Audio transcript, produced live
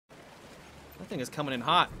That thing is coming in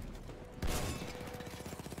hot.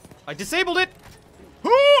 I disabled it!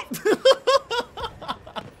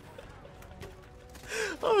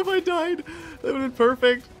 Oh, if I died, that would have been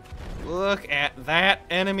perfect. Look at that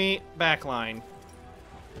enemy backline.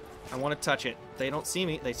 I want to touch it. They don't see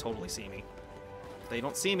me. They totally see me. They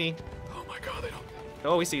don't see me. Oh my god, they don't.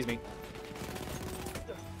 Oh, he sees me.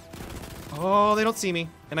 Oh, they don't see me.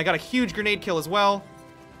 And I got a huge grenade kill as well.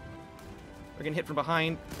 They're getting hit from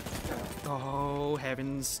behind. Oh,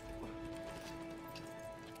 heavens.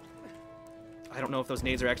 I don't know if those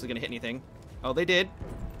nades are actually going to hit anything. Oh, they did.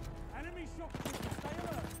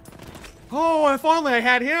 Oh, if only I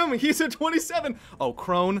had him. He's at 27. Oh,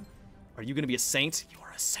 Crone, are you going to be a saint? You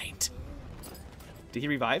are a saint. Did he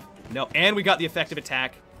revive? No. And we got the effective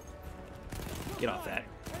attack. Get off that.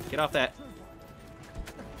 Get off that.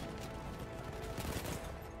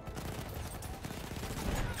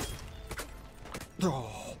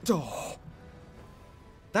 Oh, oh.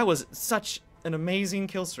 That was such an amazing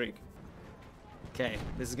kill streak. Okay,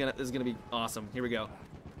 this is gonna be awesome. Here we go.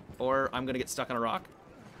 Or I'm gonna get stuck on a rock.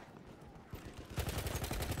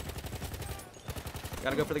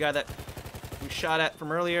 Gotta go for the guy that we shot at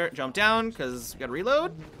from earlier. Jump down, because we gotta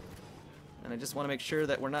reload. And I just want to make sure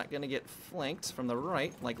that we're not gonna get flanked from the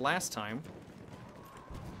right, like last time.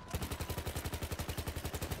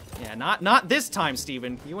 Yeah, not this time,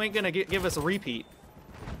 Steven. You ain't gonna give us a repeat.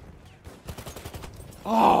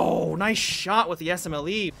 Oh, nice shot with the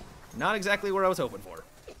SMLE. Not exactly where I was hoping for.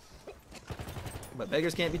 But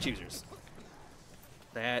beggars can't be choosers.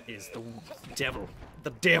 That is the devil. The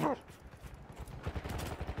devil.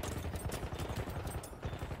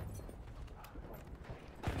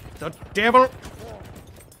 The devil.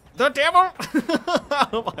 The devil.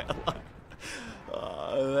 Oh my god.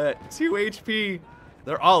 That 2 HP.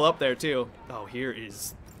 They're all up there too. Oh, here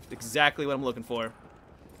is exactly what I'm looking for.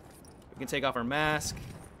 We can take off our mask.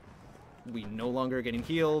 We no longer are getting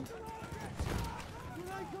healed.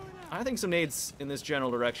 I think some nades in this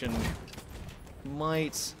general direction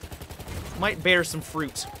might bear some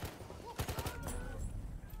fruit.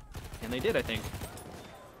 And they did, I think.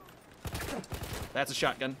 That's a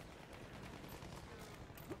shotgun.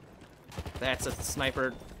 That's a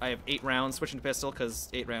sniper. I have 8 rounds. Switching to pistol because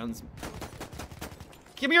 8 rounds.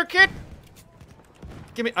 Give me your kit!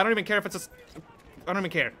 Give me. I don't even care if it's a. I don't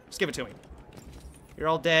even care. Just give it to me. You're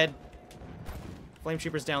all dead. Flame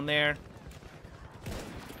Trooper's down there.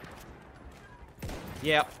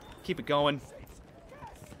 Yep. Keep it going.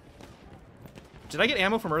 Did I get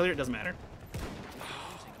ammo from earlier? It doesn't matter.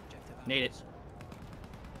 Nade it.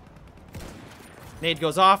 Nade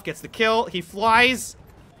goes off, gets the kill. He flies.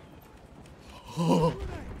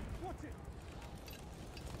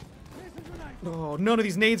 Oh, none of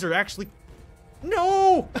these nades are actually.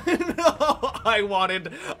 No! No! I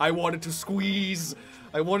wanted to squeeze.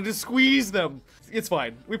 I wanted to squeeze them. It's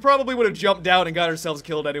fine. We probably would have jumped down and got ourselves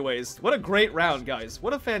killed anyways. What a great round, guys.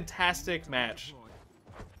 What a fantastic match.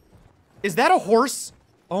 Is that a horse?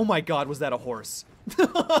 Oh my god, was that a horse?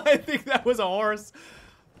 I think that was a horse.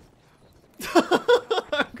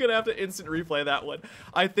 I'm gonna have to instant replay that one.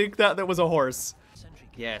 I think that was a horse.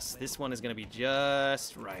 Yes, this one is gonna be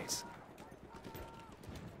just right.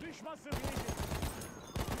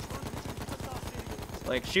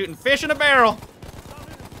 Like shooting fish in a barrel.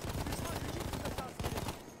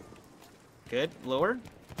 Good. Lower.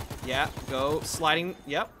 Yeah. Go. Sliding.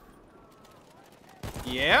 Yep.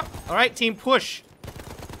 Yep. Alright, team. Push.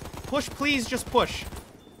 Push, please. Just push.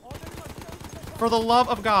 For the love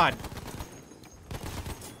of God.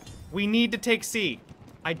 We need to take C.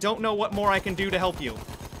 I don't know what more I can do to help you.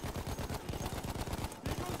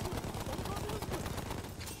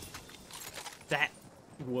 That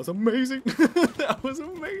was amazing. That was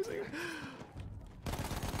amazing.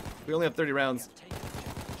 We only have 30 rounds.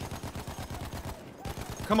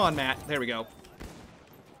 Come on, Matt. There we go.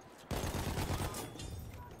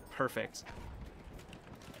 Perfect.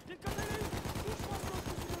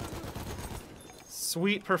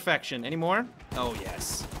 Sweet perfection. Any more? Oh,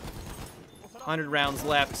 yes. 100 rounds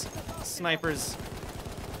left. Snipers.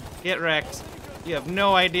 Get wrecked. You have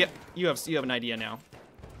no idea. You have an idea now.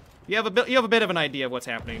 You have a bit of an idea of what's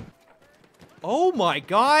happening. Oh my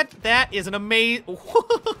god, that is an amazing.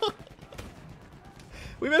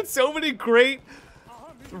 We've had so many great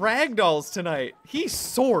ragdolls tonight. He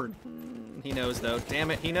soared. He knows though.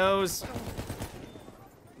 Damn it, he knows.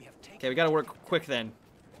 Okay, we gotta work quick then.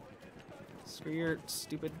 Screw your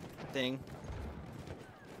stupid thing.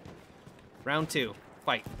 Round 2.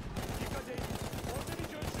 Fight.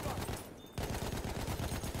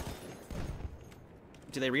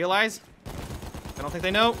 Do they realize? I don't think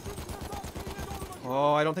they know.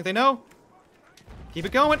 Oh, I don't think they know. Keep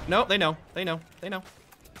it going. No, they know. They know. They know.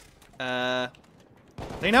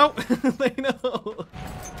 They know. They know.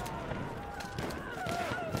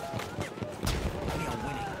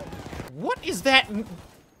 What is that?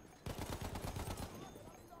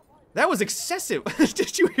 That was excessive.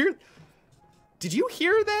 Did you hear? Did you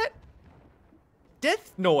hear that?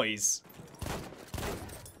 Death noise.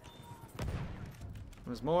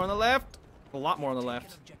 There's more on the left. A lot more on the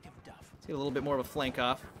left. Let's get a little bit more of a flank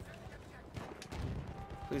off.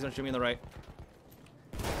 Please don't shoot me in the right.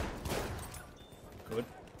 Good.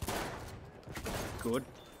 Good.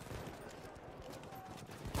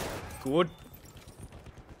 Good.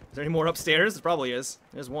 Is there any more upstairs? There probably is.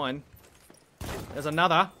 There's one. There's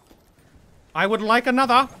another. I would like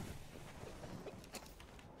another. I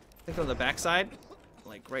think on the backside.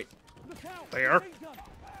 Like right there.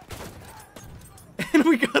 And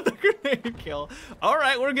we got the grenade kill.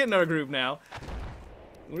 Alright, we're getting our groove now.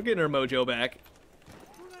 We're getting our mojo back.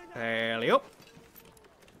 Alley-oop.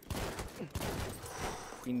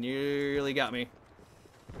 He nearly got me.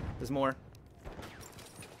 There's more.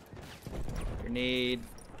 Grenade.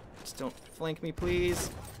 Just don't flank me,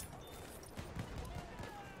 please.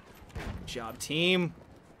 Good job, team.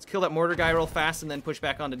 Let's kill that mortar guy real fast and then push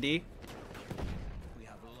back onto D.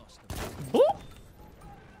 Boop. Oh,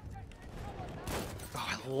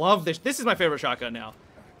 I love this. This is my favorite shotgun now.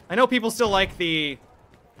 I know people still like the...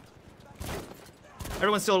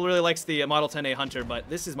 Everyone still really likes the Model 10A Hunter, but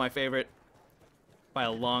this is my favorite by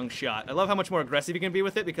a long shot. I love how much more aggressive you can be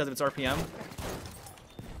with it because of its RPM.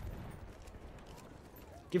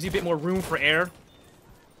 Gives you a bit more room for air.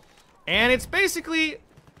 And it's basically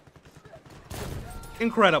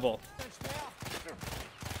incredible.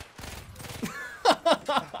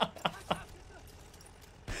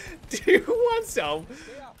 Do you want some?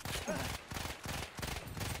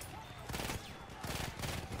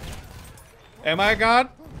 Am I God?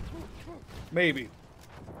 Maybe.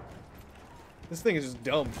 This thing is just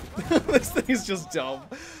dumb. This thing is just dumb.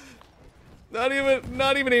 Not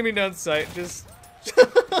even aiming down sight, just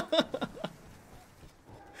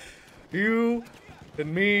you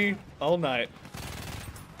and me all night.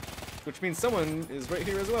 Which means someone is right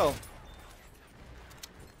here as well.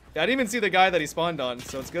 Yeah, I didn't even see the guy that he spawned on,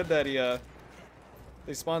 so it's good that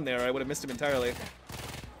they spawned there. I would have missed him entirely.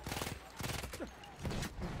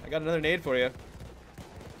 I got another nade for you.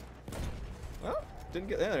 Well, didn't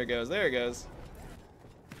get there. There it goes. There it goes.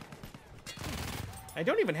 I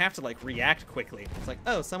don't even have to like react quickly. It's like,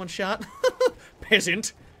 oh, someone shot.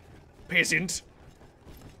 Peasant. Peasant.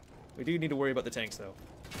 We do need to worry about the tanks though.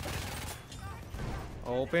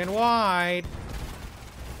 Open wide.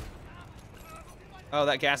 Oh,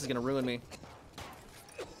 that gas is gonna ruin me.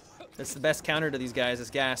 That's the best counter to these guys, is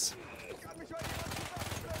gas.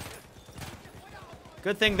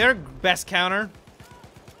 Good thing their best counter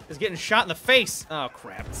is getting shot in the face. Oh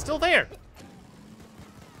crap, it's still there.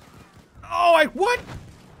 Oh, what?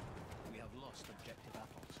 We have lost objective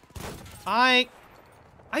apples.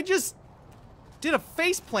 I just did a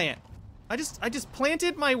face plant. I just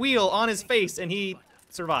planted my wheel on his face and he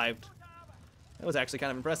survived. That was actually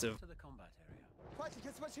kind of impressive. To the combat area.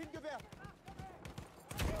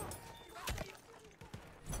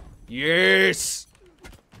 Yes!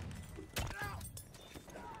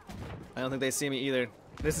 I don't think they see me either.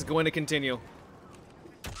 This is going to continue.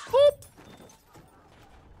 Boop!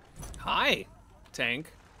 Hi,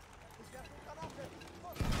 tank.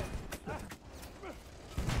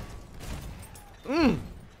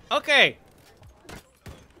 Okay.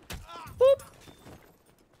 Boop.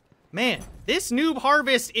 Man, this noob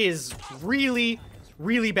harvest is really,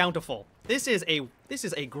 really bountiful. This is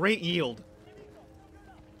a great yield.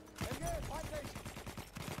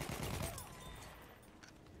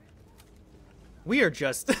 We are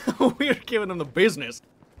just we are giving them the business.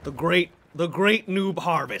 The great noob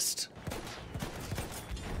harvest.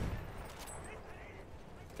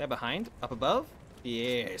 Guy behind? Up above?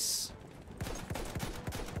 Yes.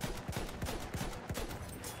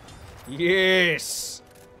 Yes.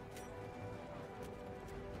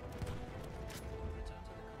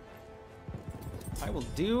 I will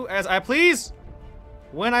do as I please.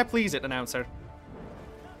 When I please it, announcer.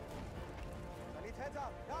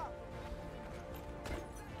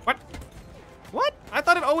 What? What? I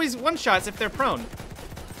thought it always one-shots if they're prone.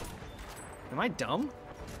 Am I dumb?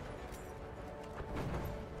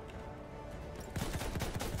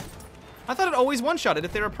 I thought it always one-shotted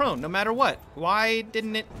if they were prone, no matter what. Why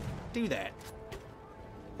didn't it do that?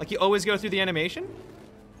 Like you always go through the animation?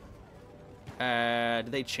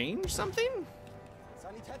 Did they change something?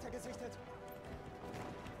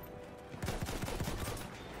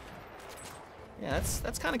 Yeah,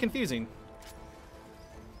 that's kind of confusing.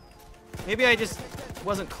 Maybe I just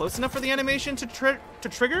wasn't close enough for the animation to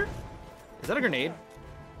trigger? Is that a grenade?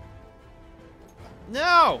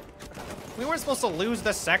 No! We weren't supposed to lose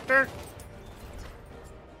the sector.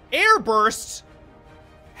 Air burst?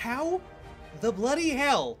 How the bloody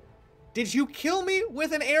hell did you kill me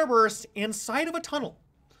with an airburst inside of a tunnel?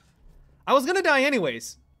 I was gonna die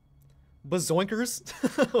anyways. Bazoinkers?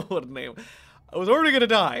 What a name. I was already gonna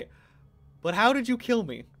die. But how did you kill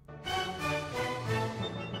me?